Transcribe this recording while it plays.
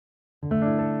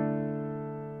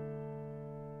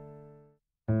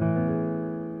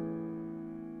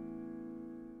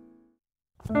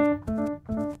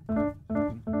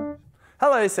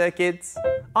Hello Cirkidz,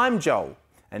 I'm Joel,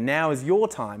 and now is your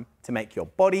time to make your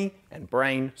body and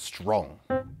brain strong.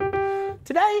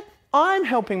 Today, I'm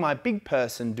helping my big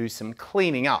person do some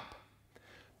cleaning up.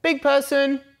 Big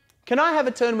person, can I have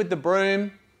a turn with the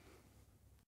broom?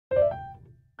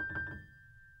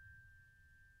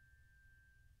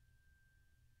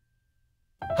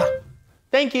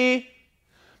 Thank you.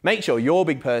 Make sure your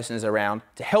big person is around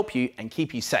to help you and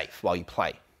keep you safe while you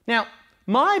play. Now,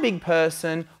 my big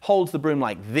person holds the broom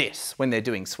like this when they're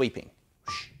doing sweeping.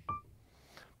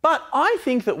 But I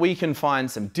think that we can find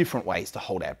some different ways to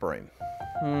hold our broom.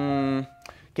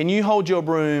 Can you hold your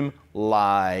broom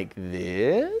like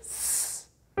this?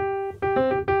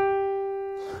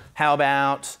 How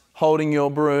about holding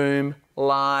your broom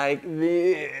like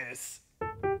this?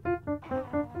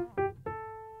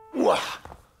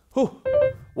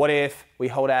 What if we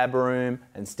hold our broom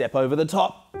and step over the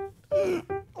top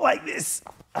like this?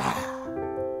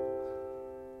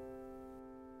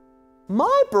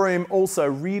 My broom also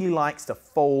really likes to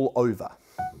fall over.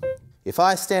 If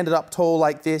I stand it up tall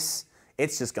like this,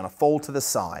 it's just going to fall to the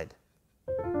side.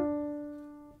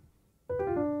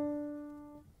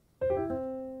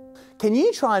 Can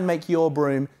you try and make your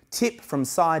broom tip from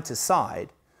side to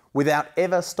side without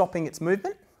ever stopping its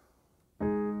movement?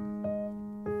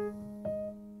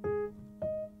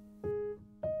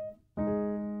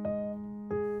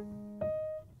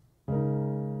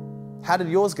 How did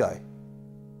yours go?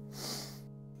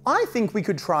 I think we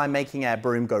could try making our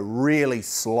broom go really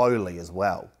slowly as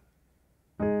well.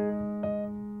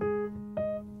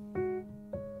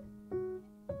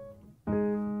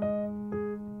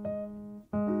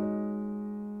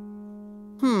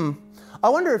 I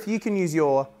wonder if you can use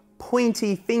your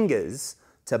pointy fingers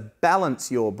to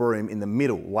balance your broom in the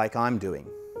middle like I'm doing.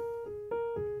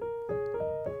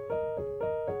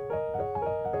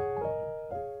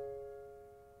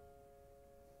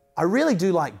 I really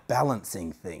do like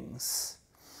balancing things.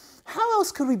 How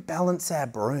else could we balance our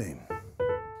broom?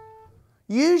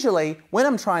 Usually, when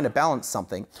I'm trying to balance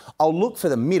something, I'll look for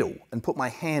the middle and put my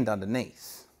hand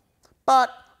underneath. But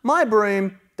my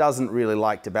broom doesn't really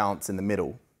like to balance in the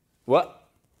middle. What?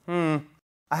 I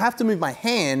have to move my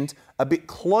hand a bit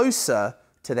closer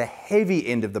to the heavy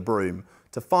end of the broom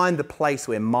to find the place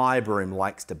where my broom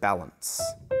likes to balance.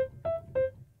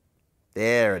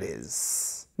 There it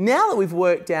is. Now that we've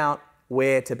worked out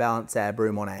where to balance our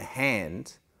broom on our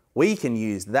hand, we can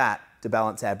use that to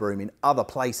balance our broom in other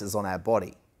places on our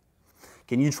body.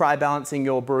 Can you try balancing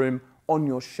your broom on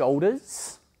your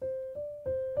shoulders?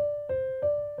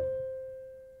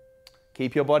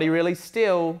 Keep your body really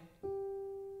still.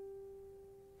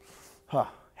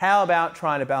 How about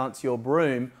trying to balance your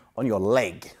broom on your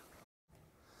leg?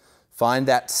 Find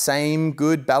that same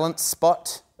good balance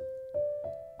spot.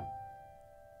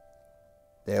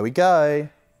 There we go.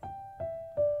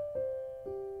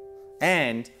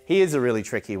 And here's a really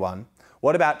tricky one.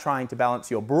 What about trying to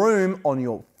balance your broom on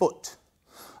your foot?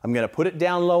 I'm going to put it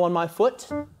down low on my foot.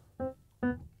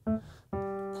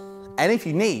 And if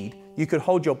you need, you could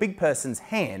hold your big person's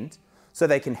hand so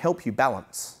they can help you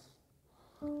balance.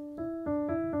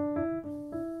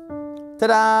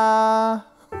 Ta-da!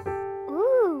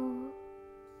 Ooh.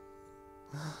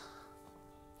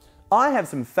 I have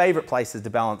some favourite places to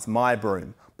balance my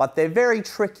broom, but they're very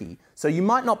tricky, so you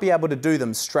might not be able to do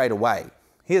them straight away.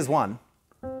 Here's one.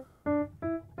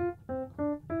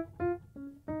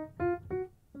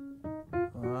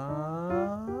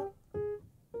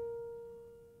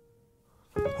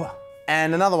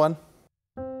 And another one.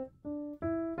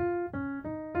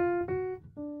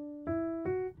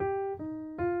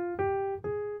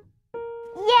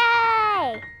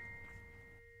 Yay!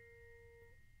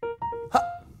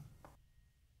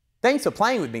 Thanks for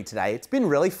playing with me today. It's been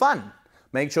really fun.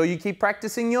 Make sure you keep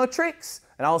practicing your tricks,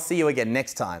 and I'll see you again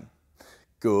next time.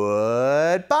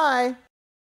 Goodbye.